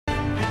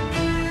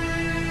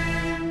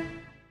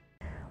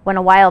When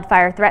a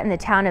wildfire threatened the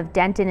town of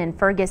Denton in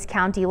Fergus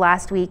County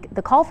last week,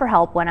 the call for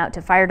help went out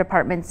to fire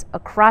departments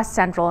across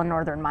central and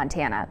northern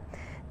Montana.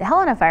 The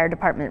Helena Fire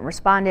Department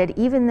responded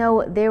even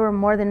though they were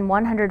more than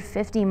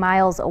 150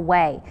 miles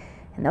away.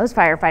 And those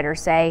firefighters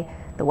say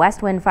the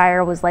West Wind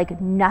fire was like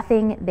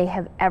nothing they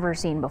have ever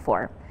seen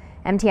before.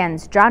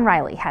 MTN's John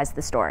Riley has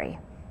the story.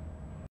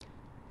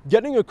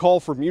 Getting a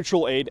call for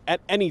mutual aid at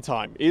any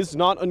time is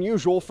not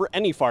unusual for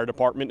any fire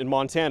department in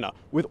Montana,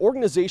 with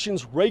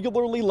organizations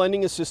regularly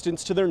lending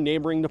assistance to their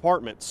neighboring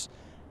departments.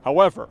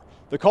 However,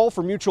 the call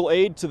for mutual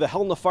aid to the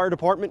Helena Fire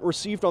Department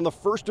received on the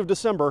 1st of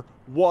December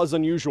was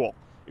unusual.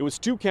 It was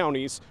 2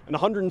 counties and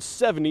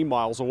 170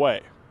 miles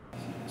away.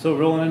 So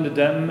rolling into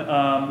Denton,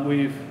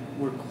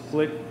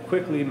 we're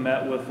quickly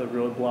met with a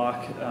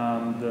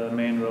roadblock. The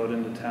main road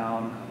into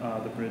town,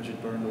 the bridge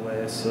had burned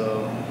away,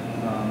 so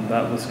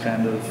that was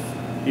kind of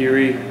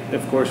eerie.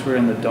 Of course, we're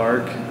in the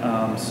dark,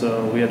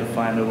 so we had to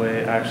find a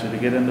way actually to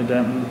get into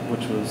Denton,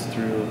 which was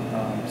through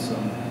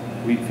some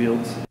wheat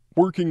fields.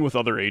 Working with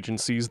other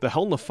agencies, the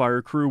Helena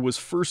Fire Crew was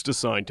first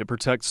assigned to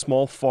protect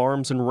small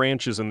farms and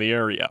ranches in the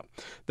area.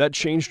 That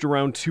changed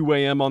around 2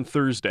 a.m. on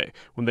Thursday,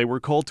 when they were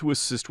called to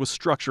assist with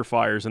structure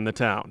fires in the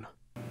town.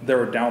 There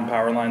were down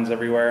power lines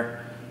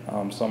everywhere.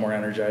 Some were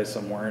energized,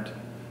 some weren't.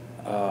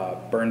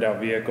 Burned out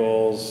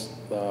vehicles,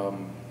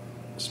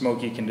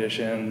 smoky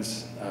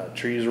conditions,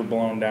 trees were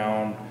blown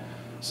down.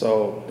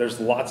 So there's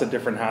lots of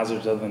different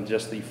hazards other than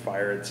just the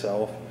fire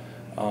itself.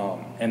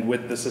 And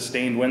with the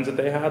sustained winds that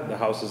they had, the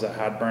houses that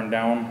had burned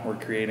down were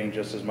creating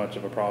just as much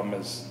of a problem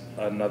as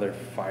another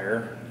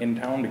fire in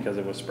town because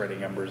it was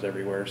spreading embers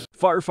everywhere.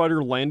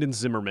 Firefighter Landon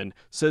Zimmerman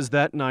says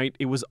that night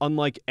it was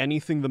unlike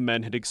anything the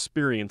men had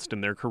experienced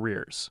in their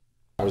careers.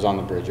 I was on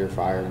the Bridger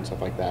fire and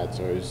stuff like that,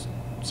 so it was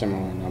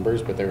similar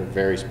numbers, but they were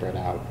very spread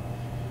out.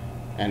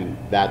 And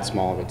that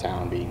small of a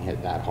town being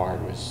hit that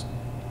hard was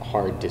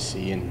hard to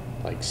see and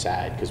like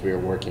sad, because we were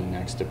working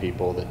next to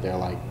people that they're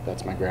like,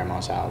 that's my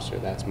grandma's house or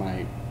that's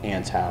my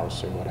aunt's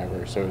house or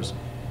whatever. So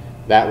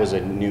that was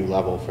a new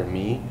level for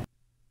me.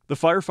 The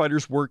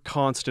firefighters worked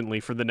constantly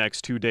for the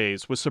next 2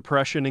 days with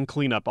suppression and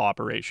cleanup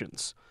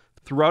operations.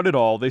 Throughout it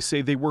all, they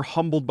say they were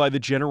humbled by the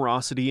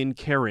generosity and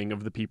caring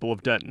of the people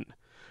of Denton,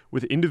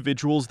 with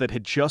individuals that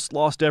had just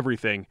lost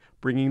everything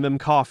bringing them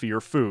coffee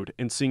or food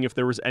and seeing if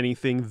there was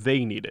anything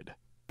they needed.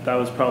 That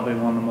was probably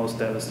one of the most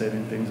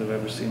devastating things I've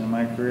ever seen in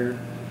my career.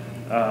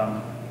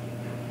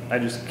 I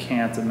just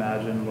can't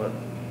imagine what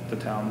the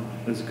town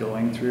is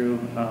going through.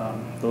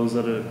 Those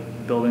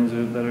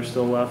buildings that are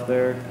still left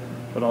there,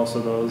 but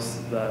also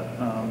those that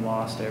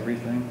lost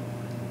everything.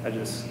 I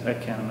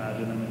can't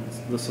imagine. I mean, it's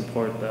the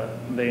support that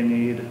they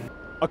need.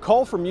 A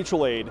call for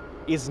mutual aid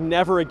is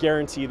never a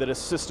guarantee that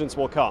assistance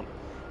will come.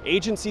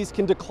 Agencies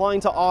can decline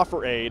to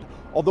offer aid,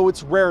 although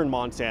it's rare in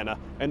Montana,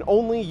 and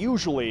only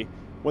usually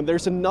when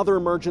there's another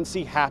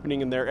emergency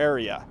happening in their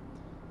area.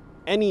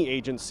 Any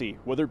agency,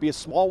 whether it be a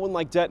small one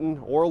like Denton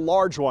or a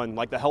large one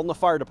like the Helena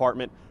Fire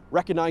Department,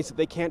 recognize that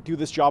they can't do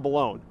this job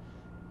alone.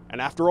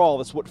 And after all,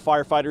 that's what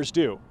firefighters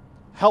do: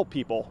 help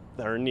people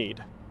that are in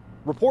need.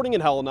 Reporting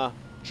in Helena,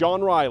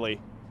 John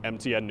Riley,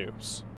 MTN News.